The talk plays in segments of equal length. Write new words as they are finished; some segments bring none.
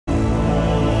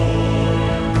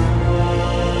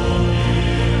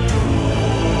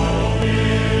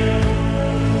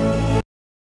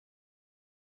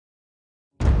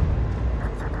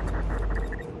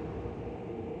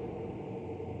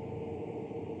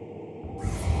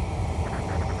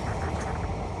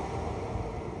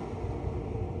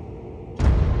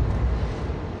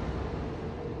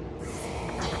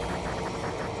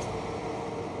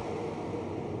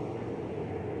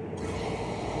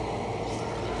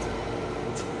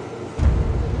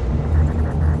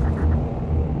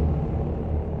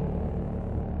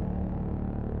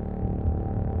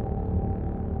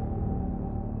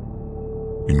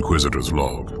Inquisitor's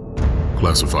log.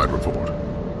 Classified report.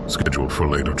 Scheduled for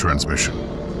later transmission.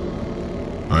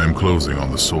 I am closing on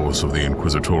the source of the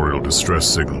inquisitorial distress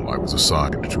signal I was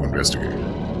assigned to investigate.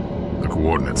 The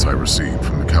coordinates I received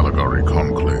from the Caligari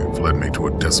Conclave led me to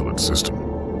a desolate system.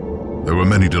 There were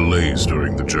many delays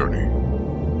during the journey.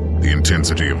 The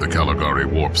intensity of the Caligari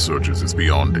warp surges is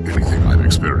beyond anything I've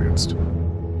experienced.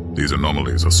 These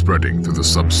anomalies are spreading through the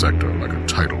subsector like a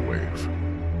tidal wave.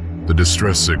 The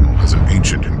distress signal has an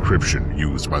ancient encryption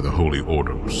used by the Holy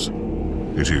Orders.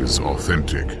 It is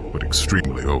authentic, but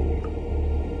extremely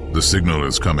old. The signal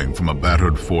is coming from a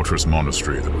battered fortress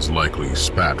monastery that was likely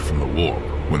spat from the warp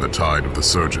when the tide of the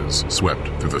surges swept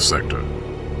through the sector.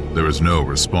 There is no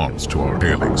response to our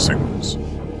hailing signals.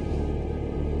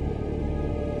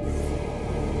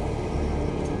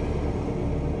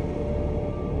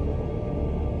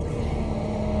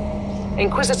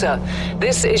 Inquisitor,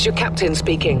 this is your captain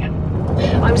speaking.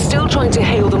 I'm still trying to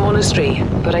hail the monastery,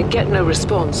 but I get no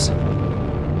response.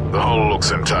 The hull looks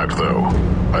intact, though.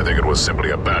 I think it was simply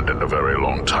abandoned a very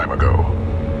long time ago.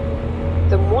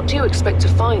 Then what do you expect to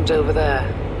find over there?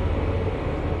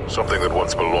 Something that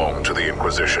once belonged to the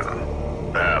Inquisition,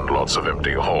 and lots of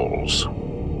empty hulls.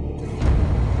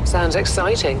 Sounds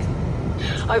exciting.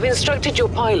 I've instructed your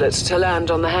pilots to land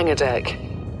on the hangar deck.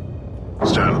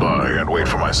 Stand by and wait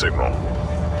for my signal.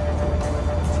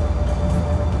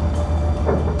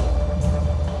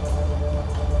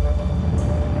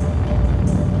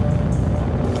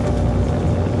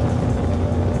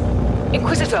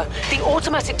 Inquisitor, the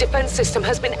automatic defense system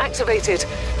has been activated.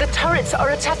 The turrets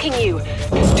are attacking you.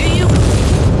 Do you...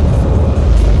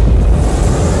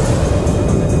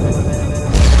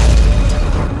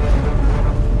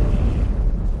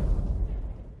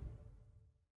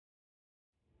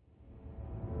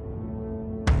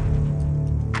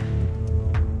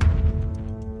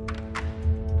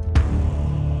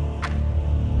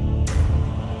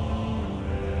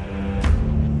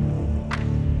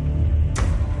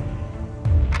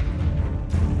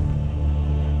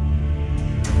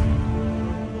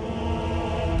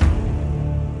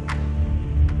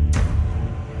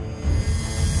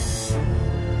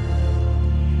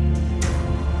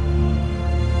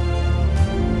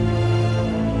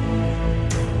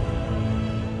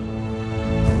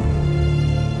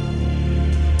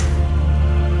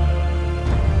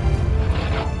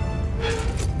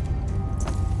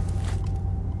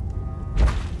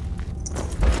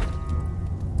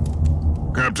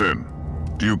 Captain,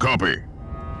 do you copy?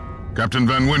 Captain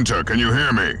Van Winter, can you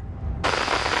hear me?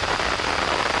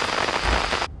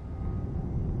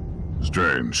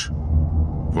 Strange.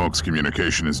 Vox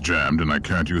communication is jammed and I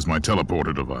can't use my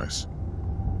teleporter device.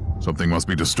 Something must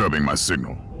be disturbing my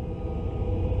signal.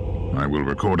 I will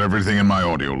record everything in my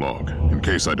audio log, in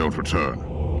case I don't return.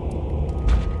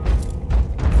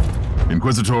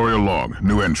 Inquisitorial log,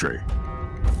 new entry.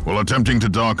 While attempting to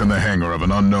dock in the hangar of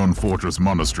an unknown fortress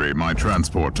monastery, my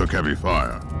transport took heavy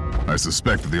fire. I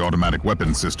suspect that the automatic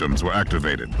weapon systems were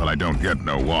activated, but I don't yet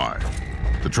know why.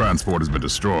 The transport has been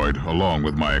destroyed, along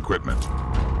with my equipment.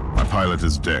 My pilot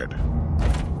is dead.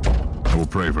 I will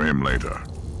pray for him later.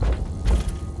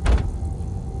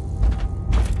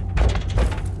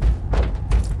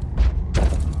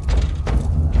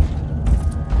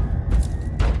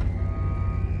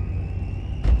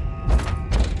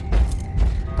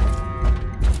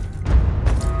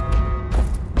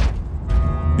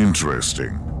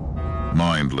 Interesting.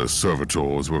 Mindless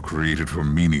servitors were created for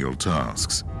menial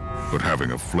tasks, but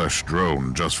having a flesh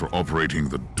drone just for operating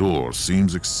the door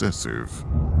seems excessive.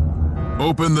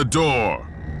 Open the door!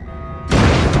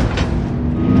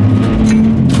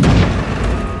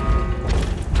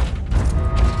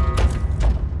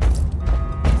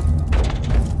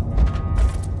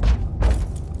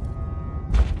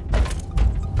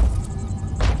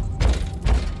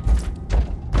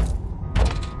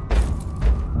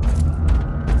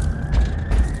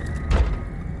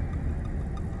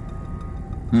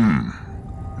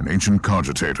 An ancient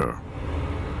cogitator.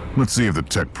 Let's see if the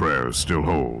tech prayers still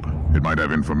hold. It might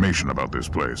have information about this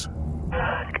place.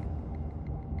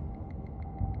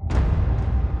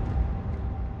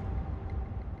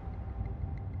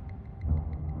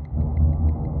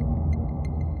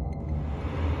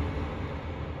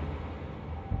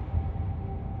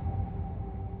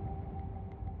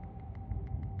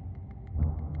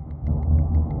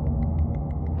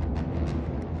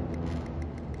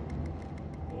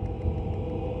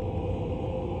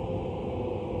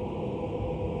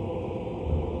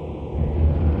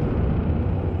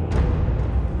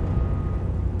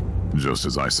 Just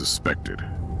as I suspected,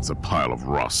 it's a pile of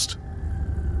rust.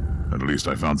 At least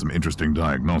I found some interesting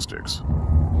diagnostics.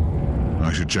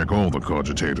 I should check all the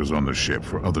cogitators on the ship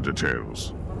for other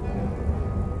details.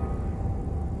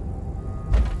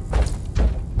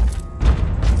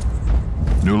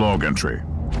 New log entry.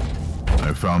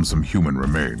 I found some human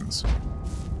remains.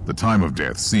 The time of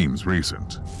death seems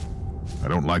recent. I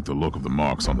don't like the look of the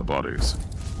marks on the bodies.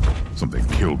 Something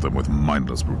killed them with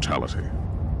mindless brutality.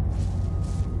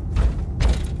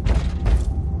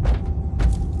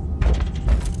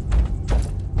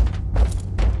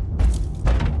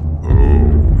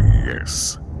 Oh,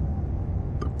 yes.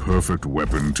 The perfect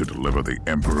weapon to deliver the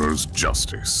Emperor's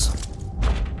justice.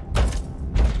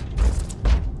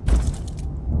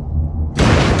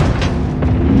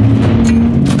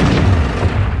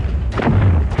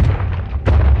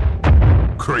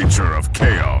 Creature of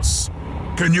chaos.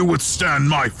 Can you withstand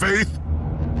my faith?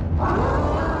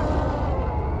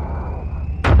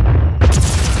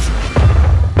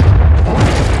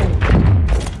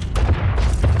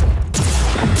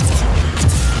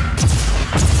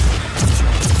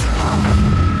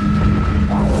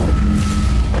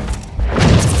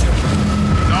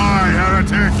 Die,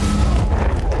 heretic!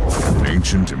 An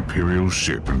ancient Imperial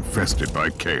ship infested by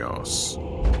chaos.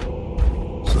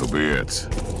 So be it.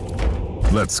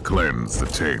 Let's cleanse the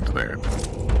taint then.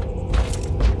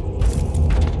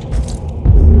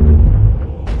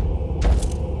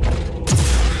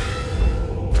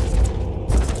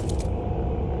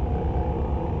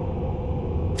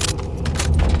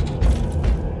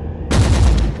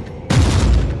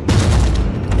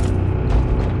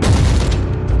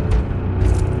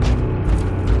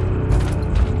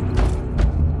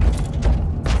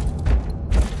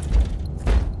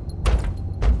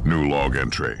 New log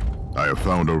entry. I have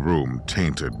found a room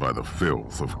tainted by the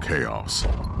filth of chaos.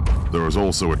 There is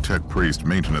also a tech priest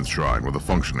maintenance shrine with a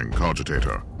functioning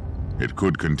cogitator. It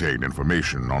could contain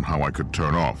information on how I could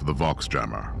turn off the Vox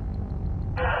jammer.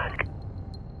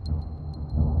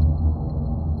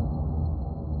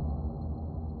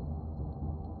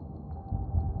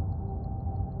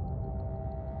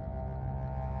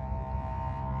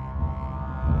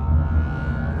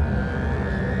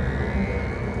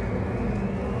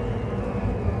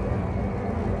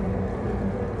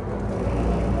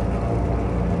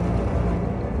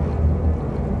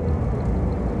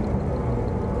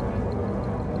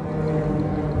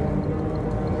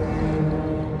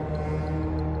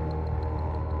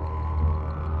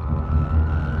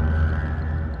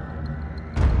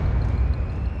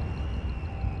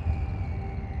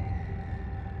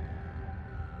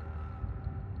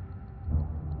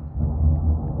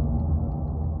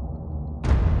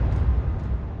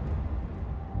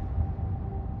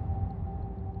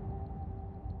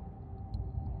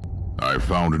 I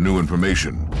found new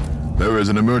information. There is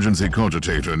an emergency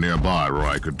cogitator nearby where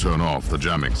I could turn off the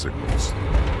jamming signals.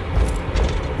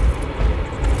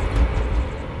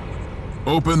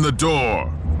 Open the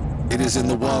door! It is in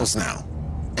the walls now.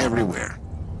 Everywhere.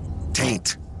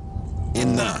 Taint.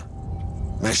 In the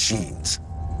machines.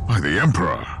 By the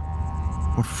Emperor!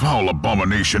 What foul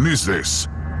abomination is this?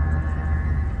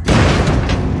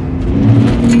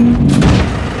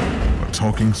 A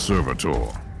talking servitor.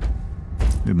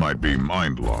 It might be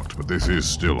mind-locked, but this is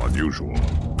still unusual.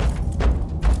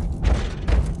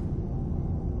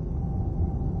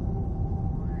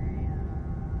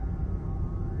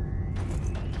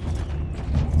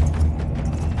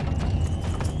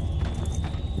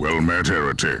 Well met,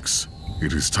 heretics.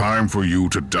 It is time for you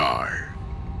to die.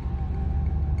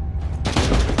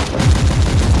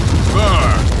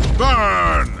 Burn!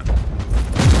 Burn!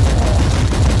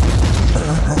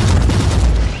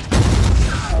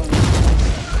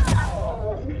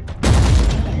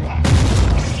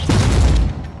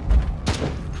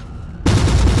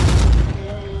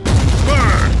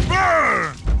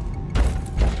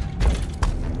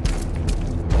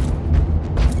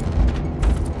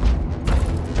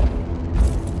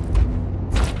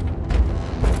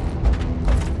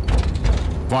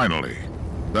 Finally,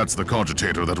 that's the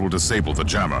cogitator that will disable the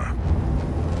jammer.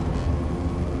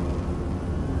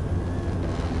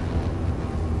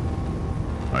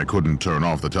 I couldn't turn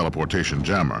off the teleportation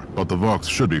jammer, but the Vox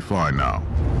should be fine now.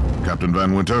 Captain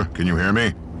Van Winter, can you hear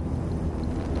me?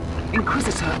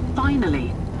 Inquisitor,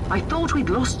 finally! I thought we'd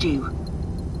lost you.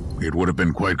 It would have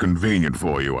been quite convenient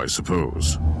for you, I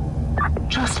suppose.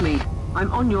 Trust me,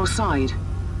 I'm on your side.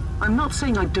 I'm not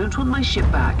saying I don't want my ship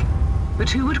back, but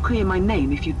who would clear my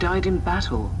name if you died in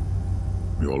battle?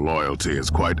 Your loyalty is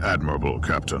quite admirable,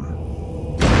 Captain.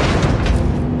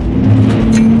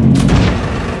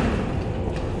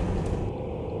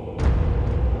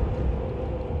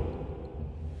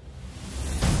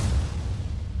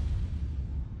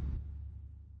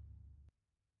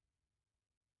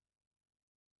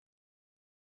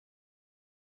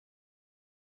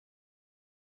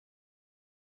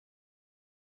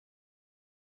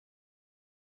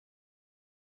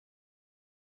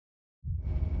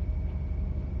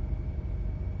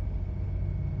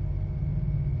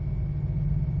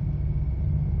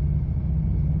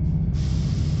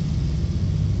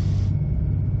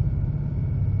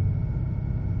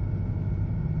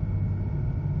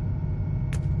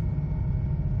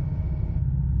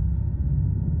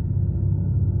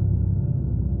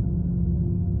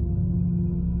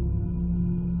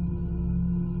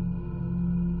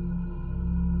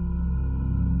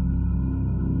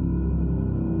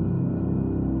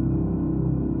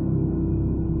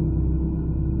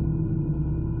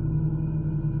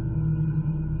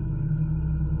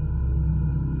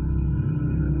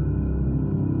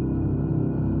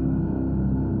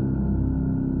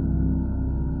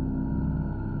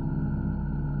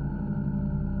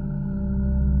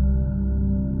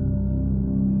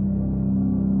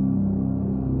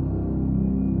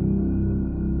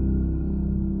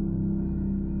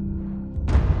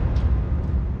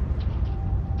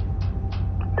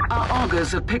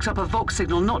 loggers have picked up a Vox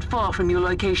signal not far from your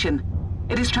location.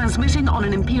 It is transmitting on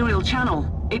an Imperial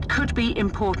channel. It could be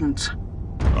important.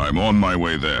 I'm on my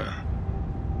way there.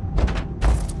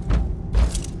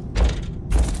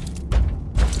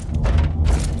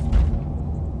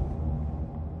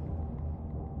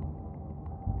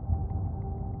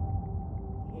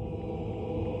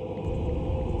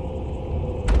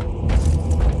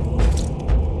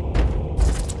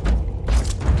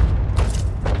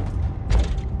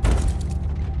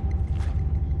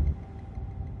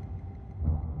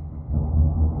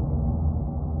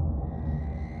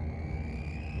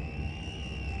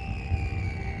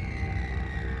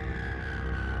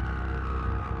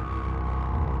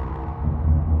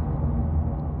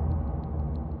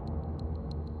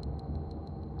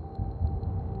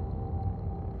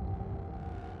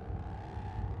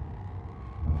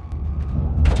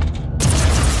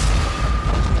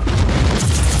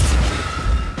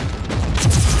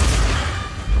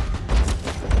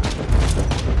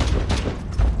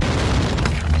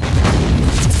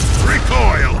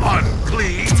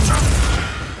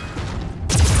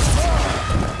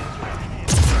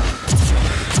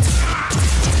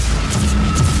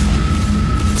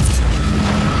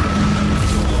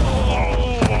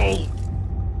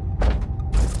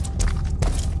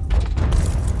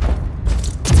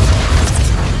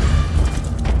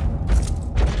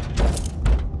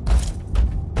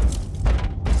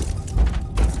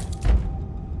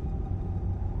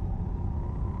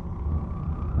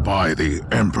 By the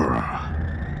Emperor.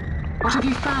 What have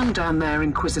you found down there,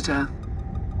 Inquisitor?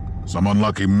 Some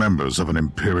unlucky members of an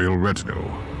Imperial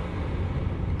retinue.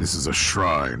 This is a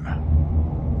shrine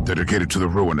dedicated to the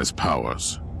ruinous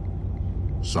powers.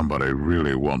 Somebody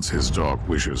really wants his dark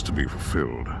wishes to be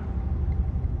fulfilled.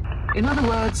 In other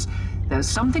words, there's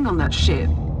something on that ship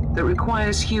that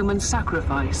requires human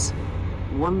sacrifice.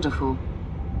 Wonderful.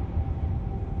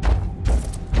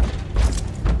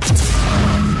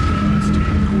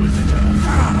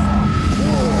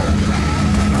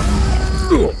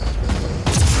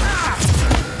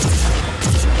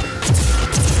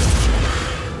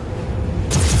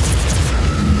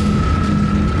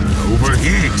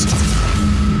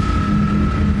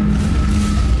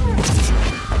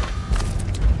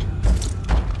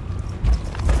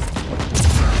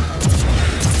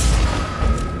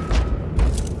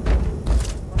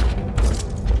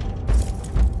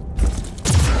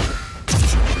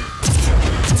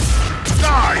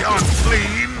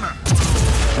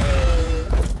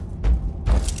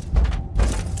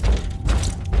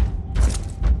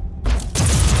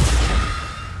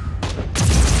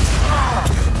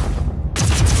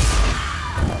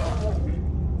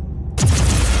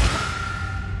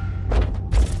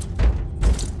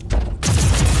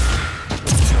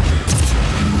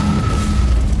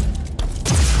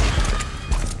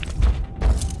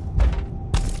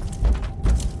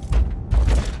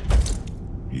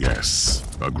 Yes,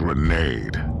 a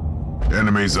grenade.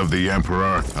 Enemies of the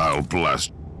Emperor, I'll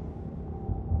blast.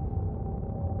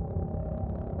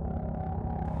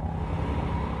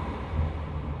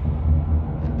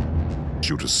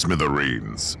 You to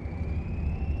smithereens.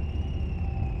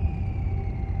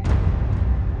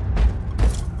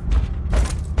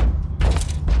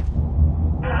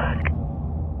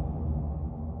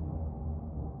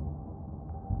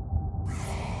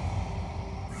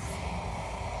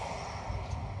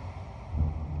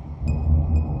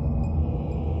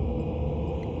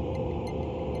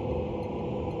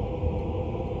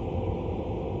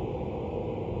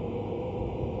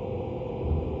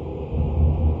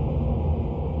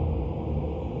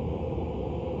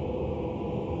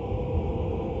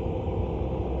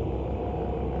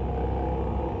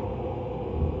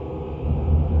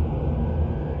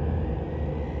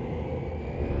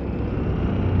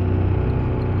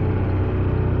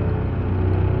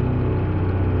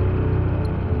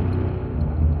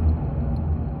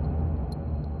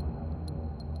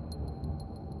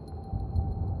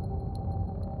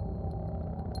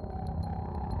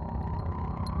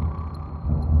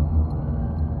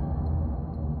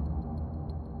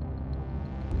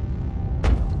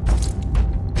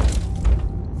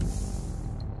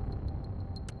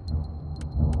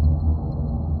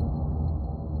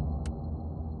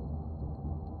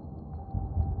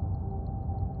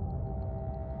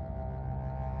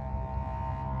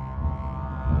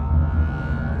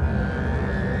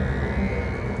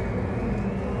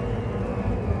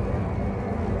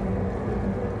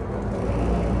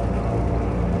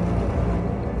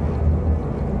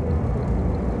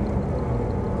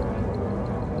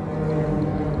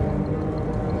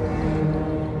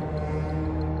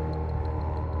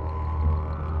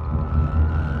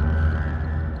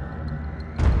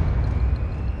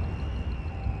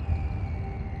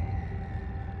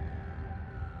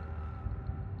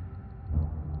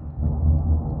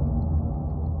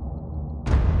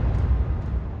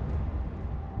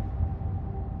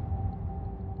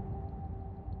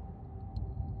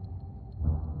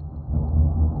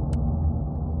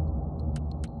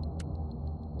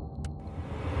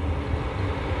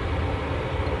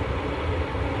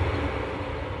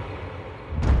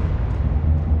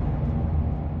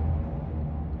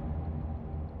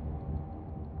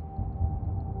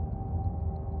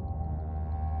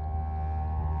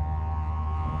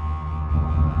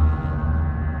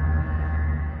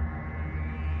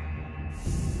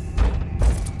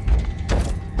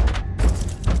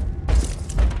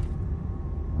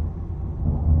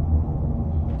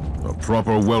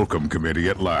 proper welcome committee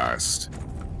at last.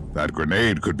 That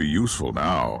grenade could be useful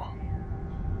now.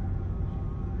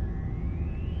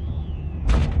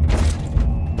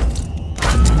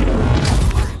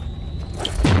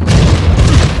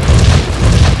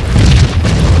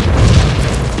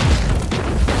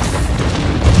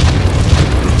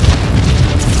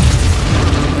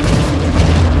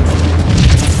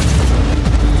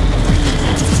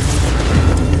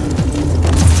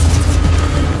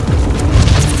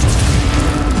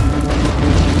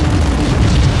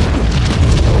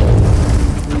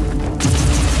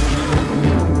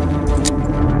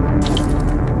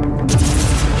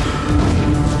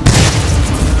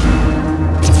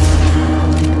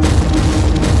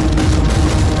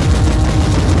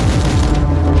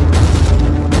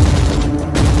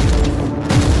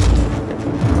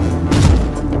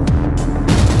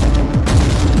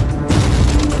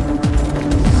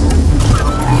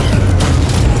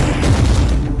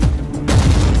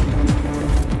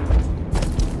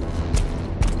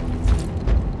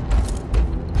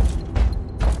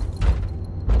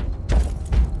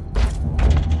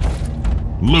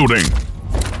 Loading!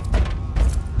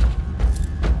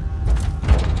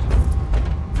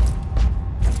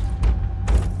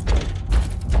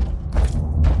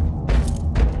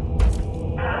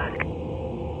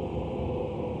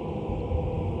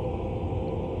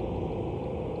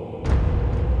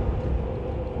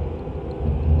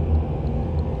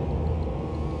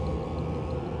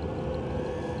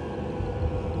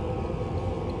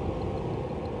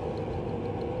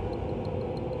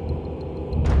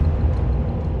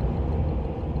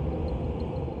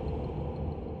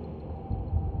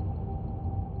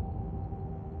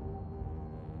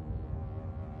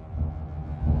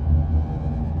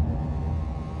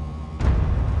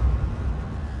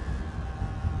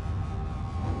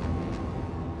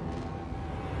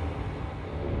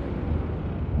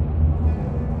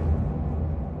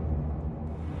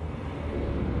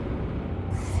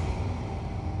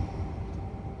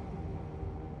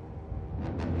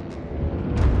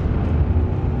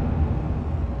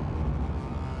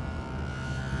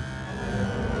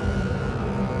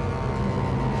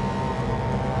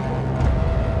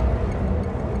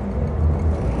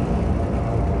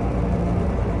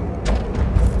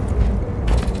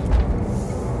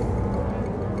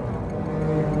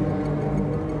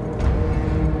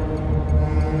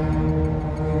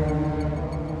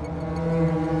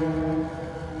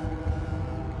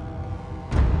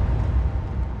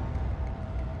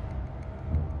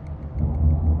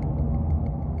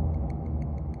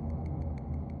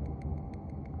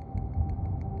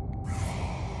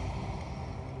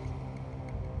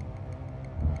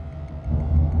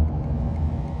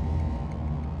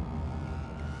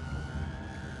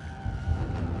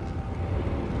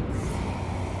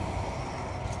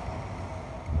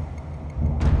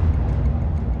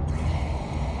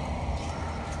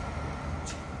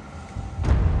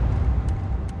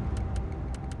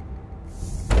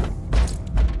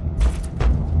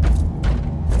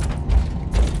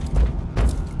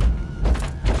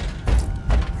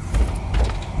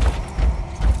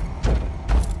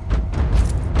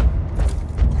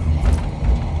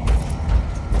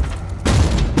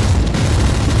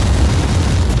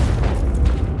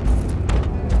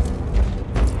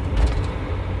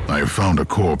 I have found a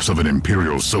corpse of an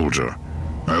Imperial soldier.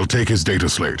 I'll take his data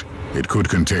slate. It could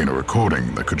contain a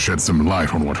recording that could shed some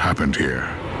light on what happened here.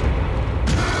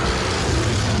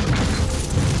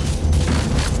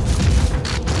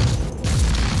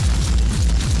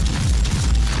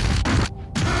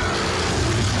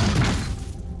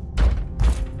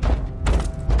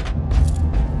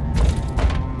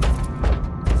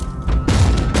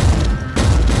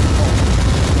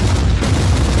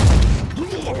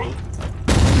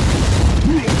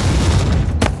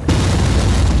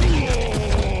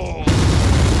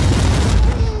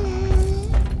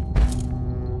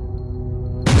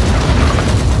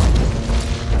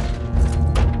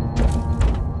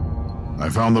 I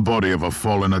found the body of a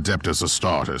fallen Adeptus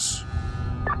Astartes.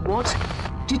 What?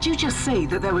 Did you just say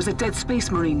that there was a dead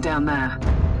Space Marine down there?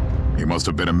 He must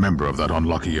have been a member of that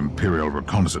unlucky Imperial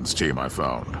reconnaissance team I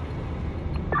found.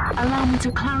 Allow me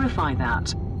to clarify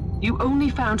that. You only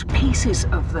found pieces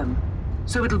of them.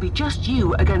 So it'll be just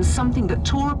you against something that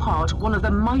tore apart one of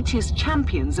the mightiest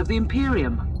champions of the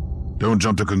Imperium. Don't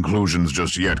jump to conclusions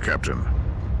just yet, Captain.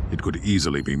 It could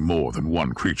easily be more than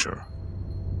one creature.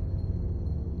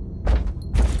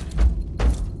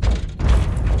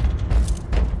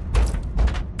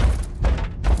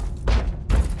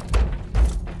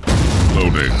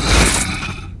 Loading.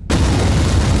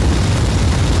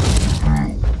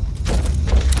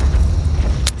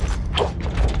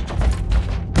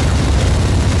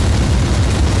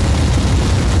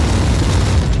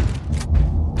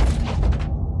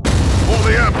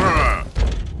 the Emperor!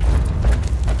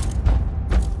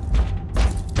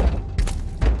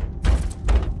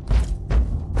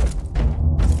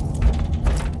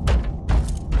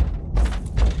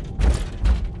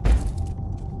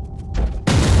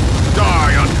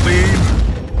 Die, unclean!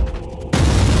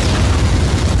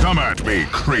 Come at me,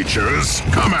 creatures!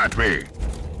 Come at me!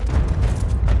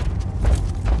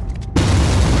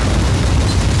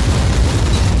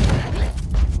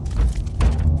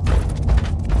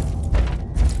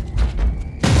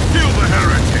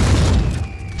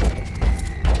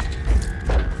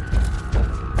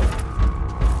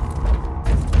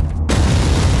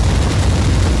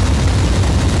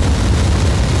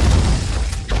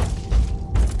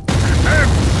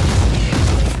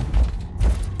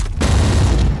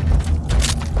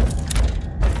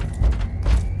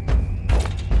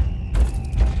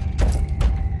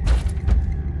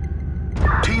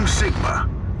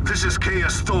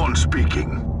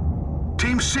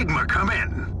 Sigma, come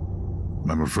in.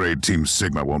 I'm afraid Team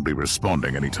Sigma won't be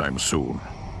responding anytime soon.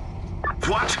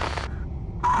 What?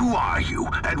 Who are you,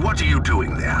 and what are you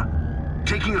doing there?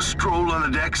 Taking a stroll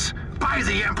on the decks? By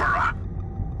the Emperor!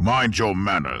 Mind your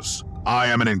manners. I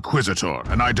am an Inquisitor,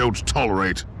 and I don't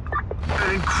tolerate...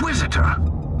 An Inquisitor?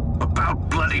 About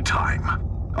bloody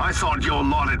time. I thought your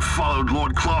lot had followed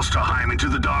Lord Klosterheim into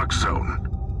the Dark Zone.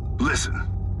 Listen.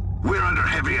 We're under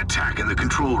heavy attack in the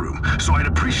control room, so I'd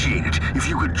appreciate it if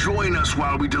you could join us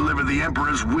while we deliver the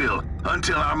Emperor's will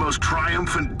until our most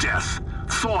triumphant death.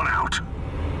 Thawne out.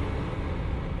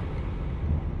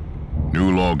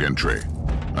 New log entry.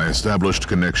 I established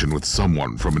connection with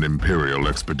someone from an Imperial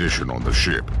expedition on the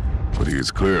ship, but he is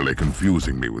clearly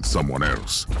confusing me with someone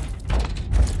else.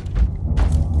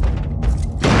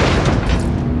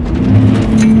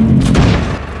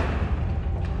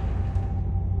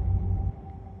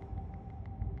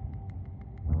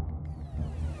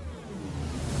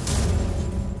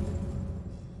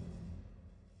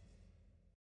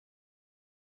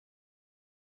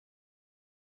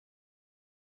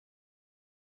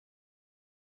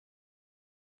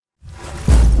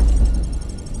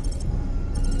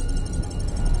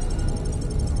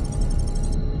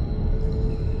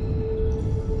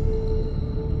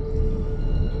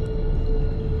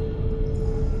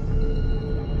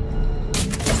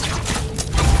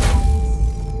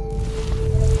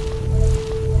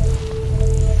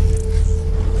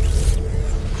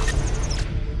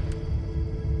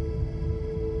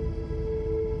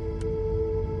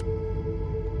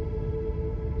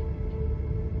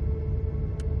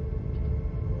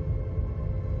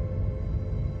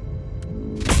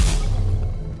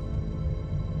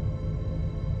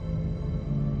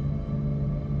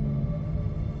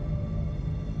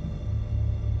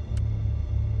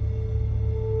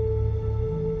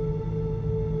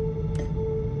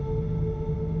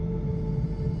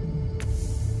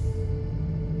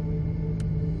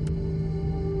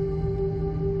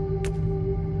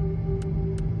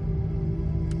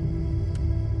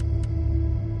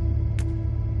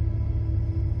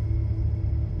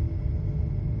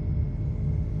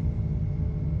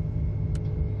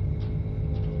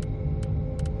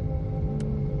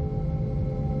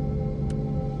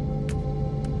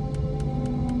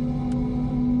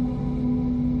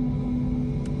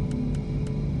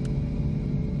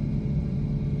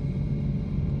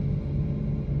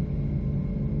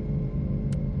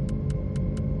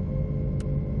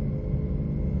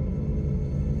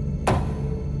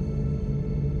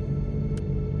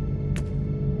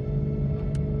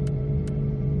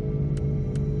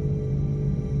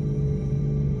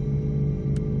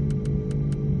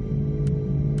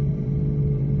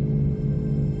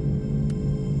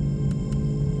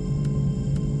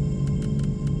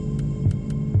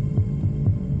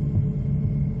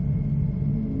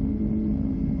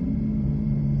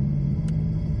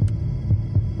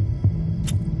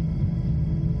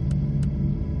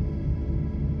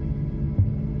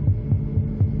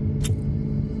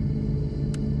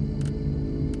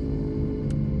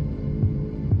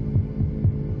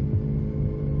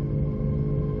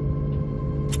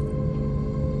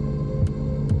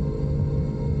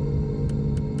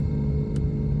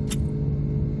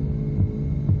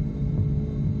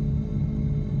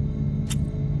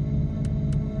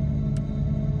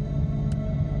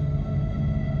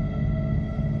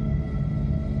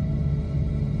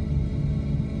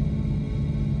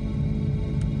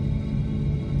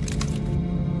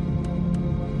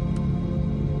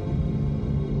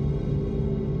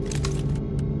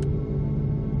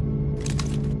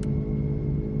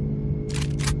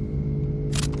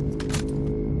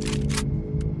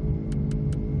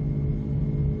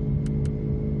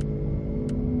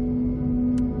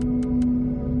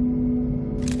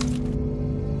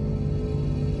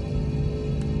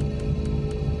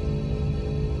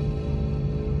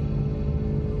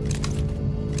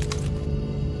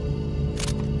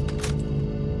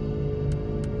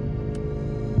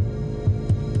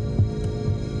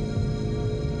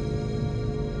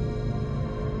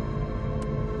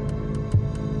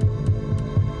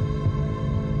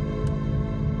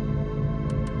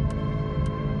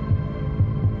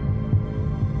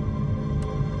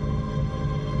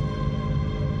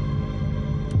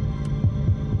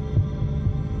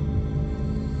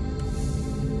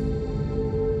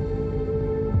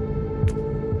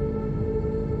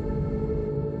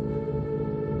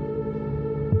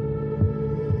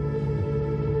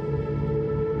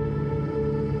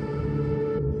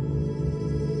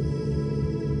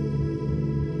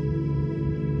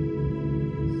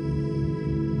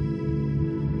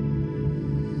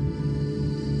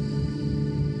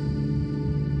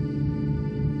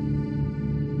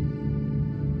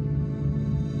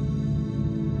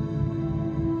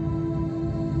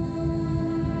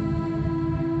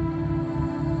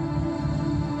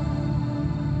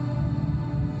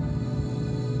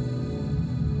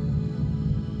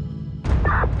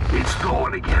 It's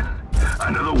gone again.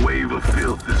 Another wave of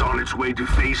filth is on its way to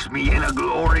face me in a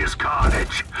glorious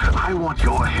carnage. I want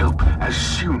your help as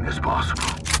soon as possible.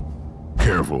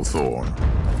 Careful, Thorn.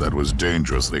 That was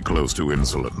dangerously close to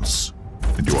insolence.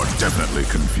 And you are definitely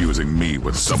confusing me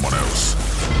with someone else.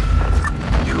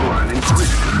 You are an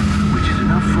Inquisitor, which is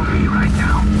enough for me right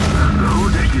now. The whole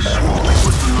deck is swarming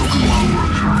with the local mongrel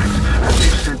tribes, and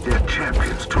they've sent their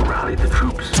champions to rally the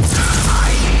troops.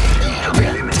 I need to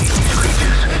eliminate these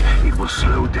creatures. It will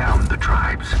slow down the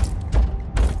tribes.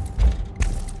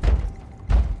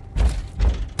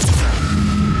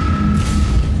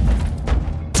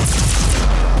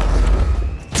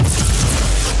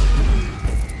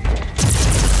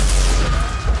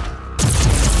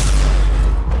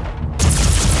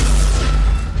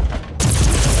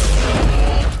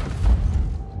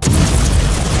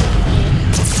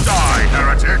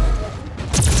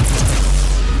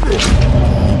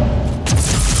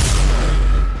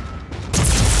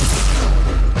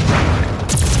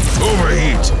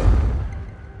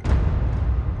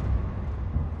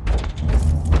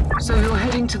 So you're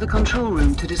heading to the control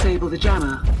room to disable the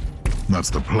jammer? That's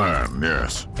the plan,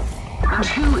 yes. And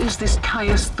who is this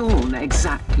Caius Thorn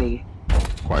exactly?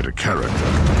 Quite a character.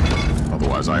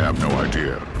 Otherwise, I have no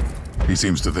idea. He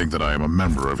seems to think that I am a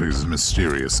member of his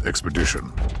mysterious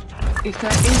expedition. If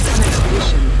there is an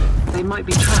expedition, they might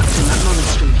be trapped in that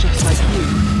monastery just like you.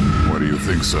 Why do you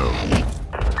think so?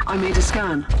 I made a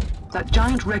scan. That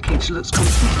giant wreckage looks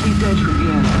completely dead from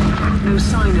here. No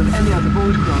sign of any other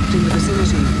voidcraft in the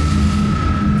vicinity.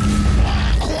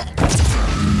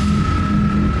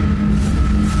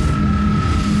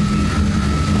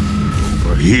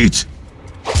 Heat!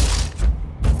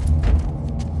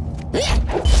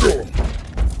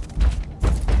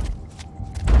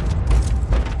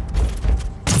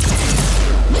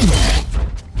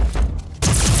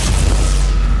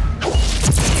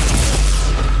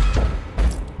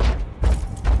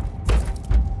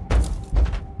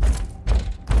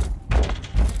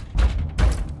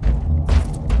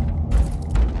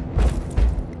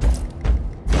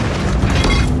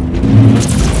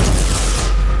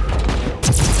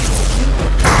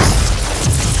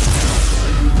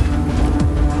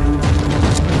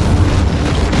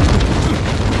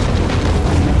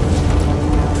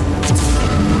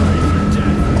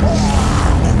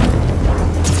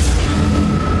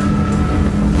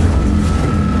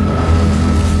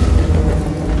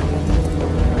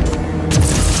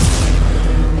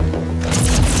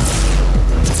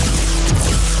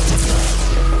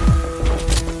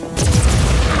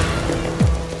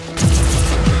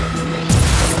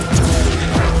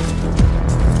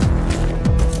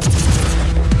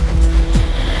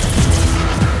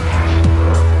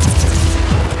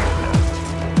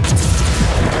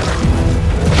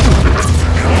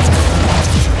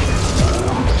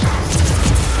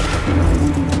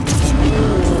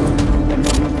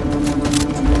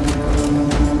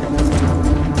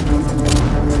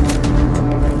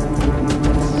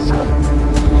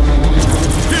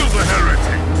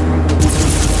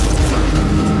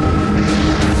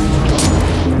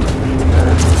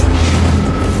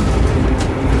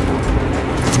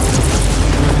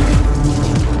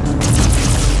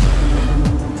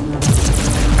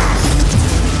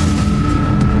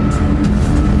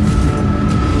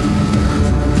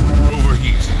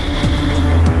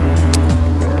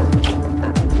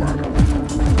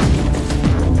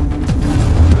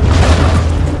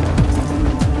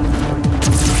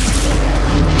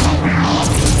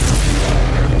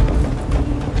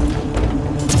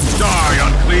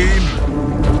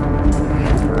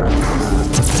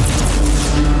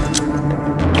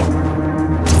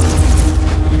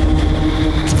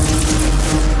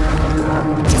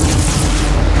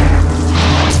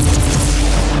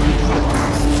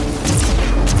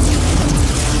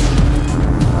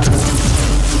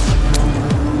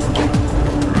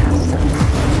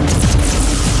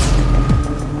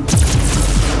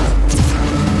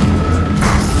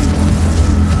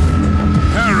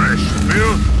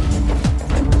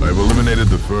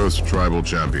 Tribal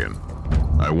champion.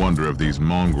 I wonder if these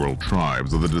mongrel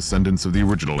tribes are the descendants of the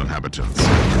original inhabitants.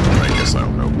 I guess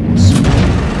I'll know more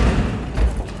soon.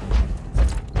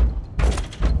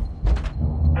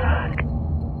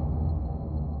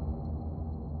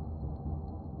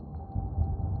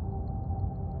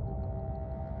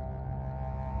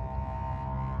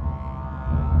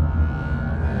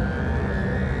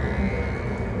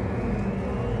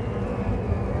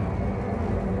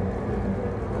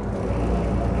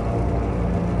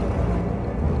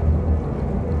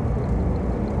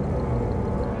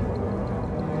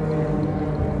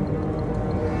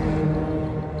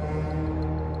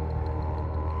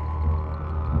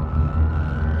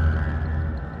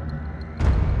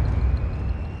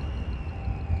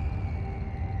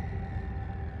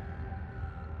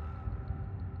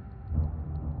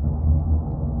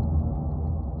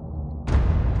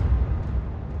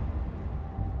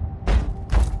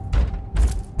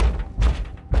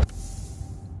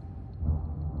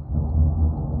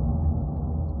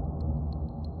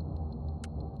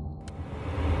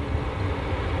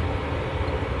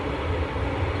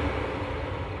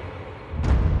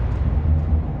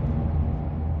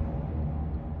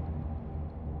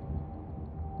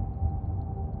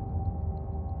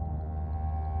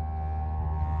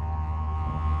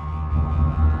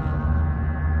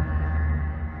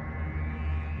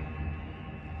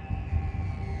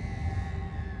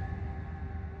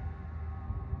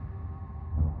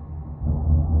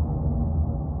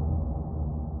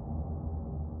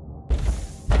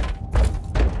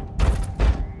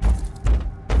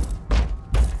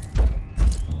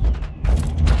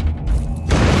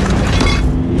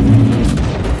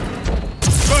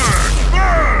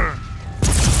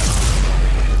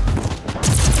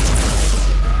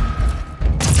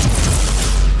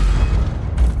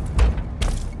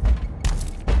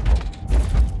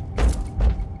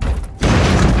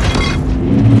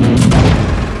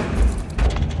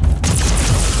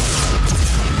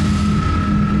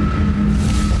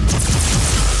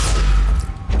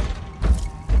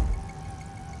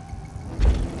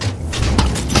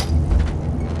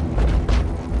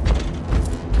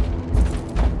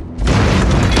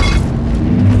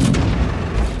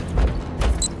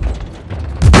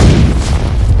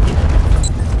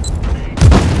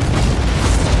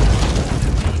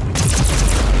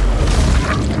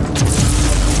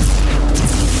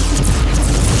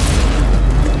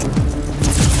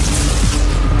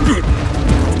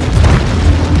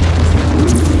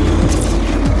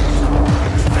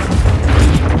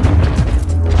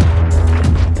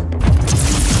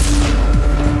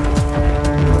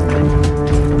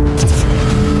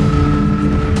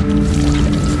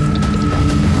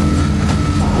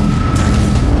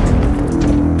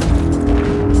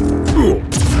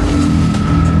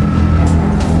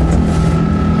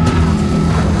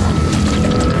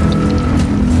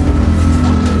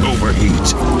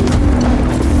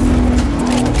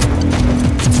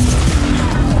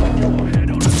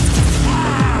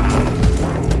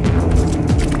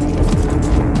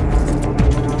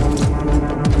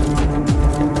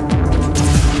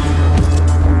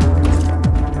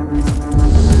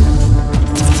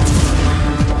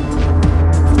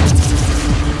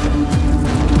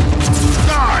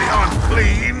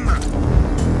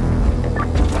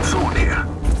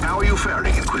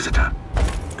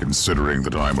 Considering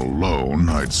that I'm alone,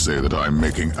 I'd say that I'm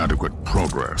making adequate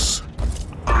progress.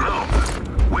 Alone?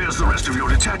 Where's the rest of your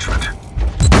detachment?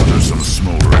 There's some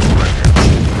smoldering wreckage.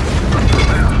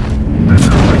 Well, that's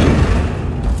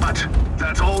unlucky. But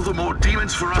that's all the more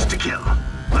demons for us to kill.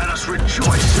 Let us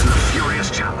rejoice in the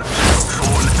furious challenge.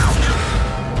 Thorn out.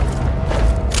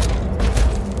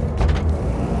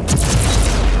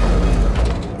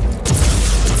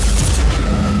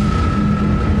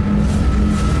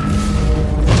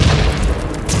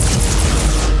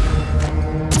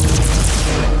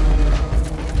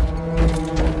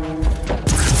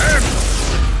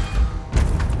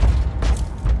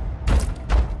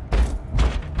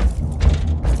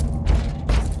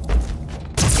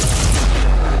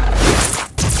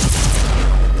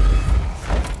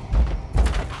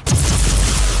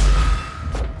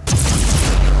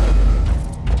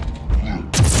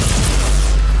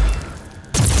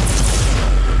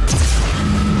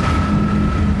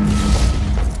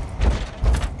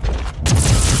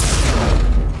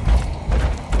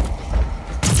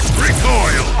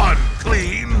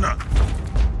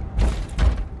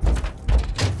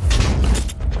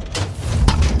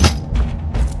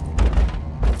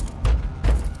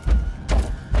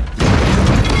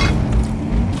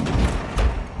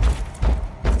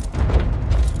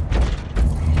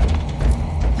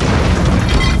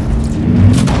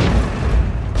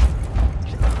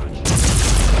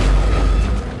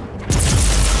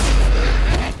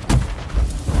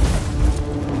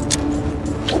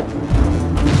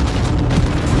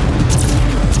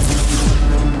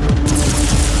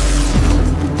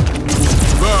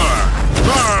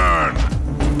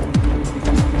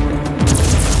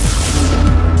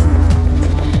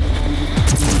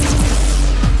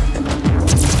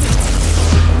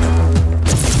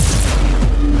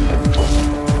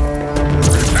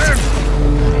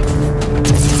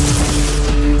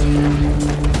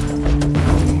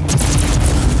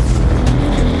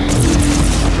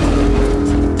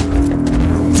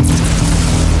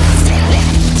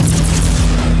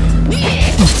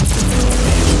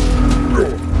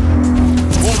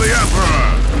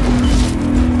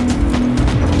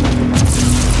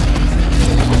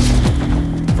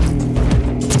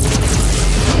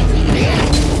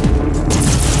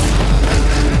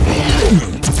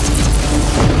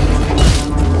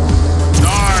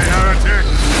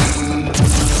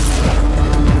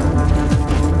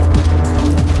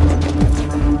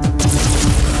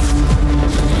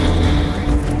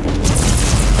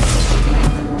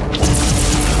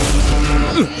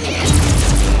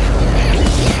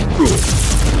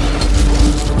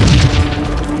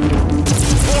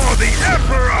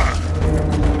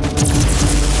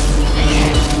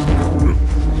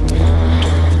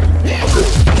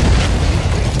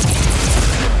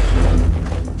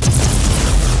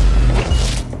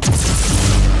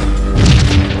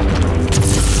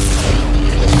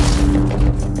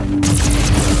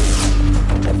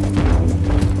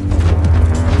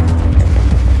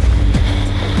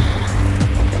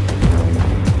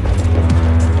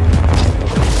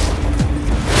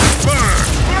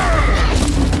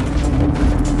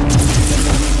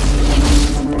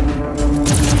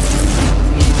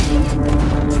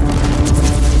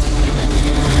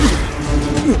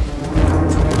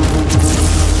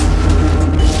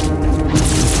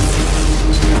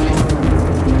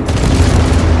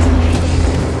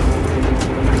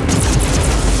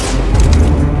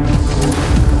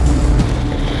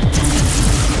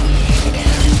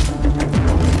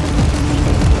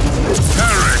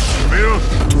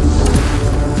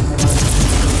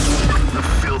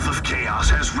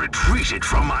 retreated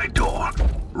from my door.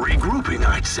 Regrouping,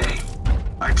 I'd say.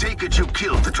 I take it you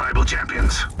killed the tribal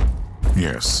champions.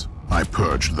 Yes, I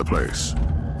purged the place.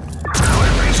 How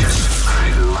ambitious.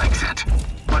 I like that.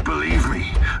 But believe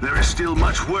me, there is still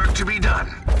much work to be done.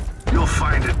 You'll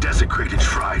find a desecrated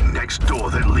shrine next door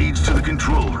that leads to the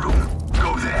control room.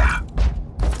 Go there.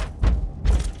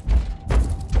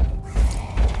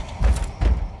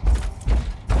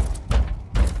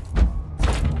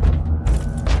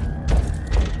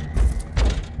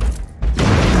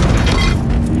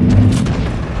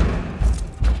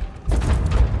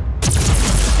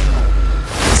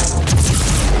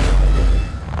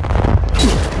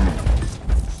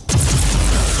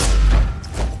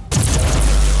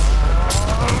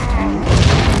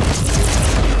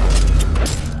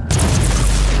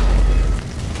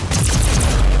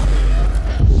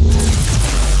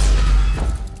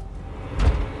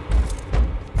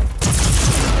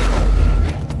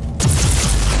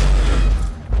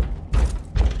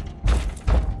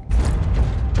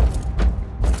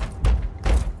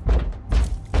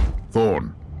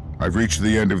 Thorn, I've reached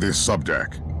the end of this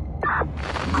subdeck.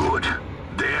 Good.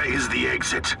 There is the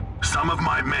exit. Some of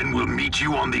my men will meet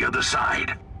you on the other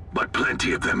side, but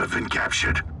plenty of them have been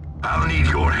captured. I'll need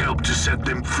your help to set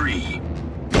them free.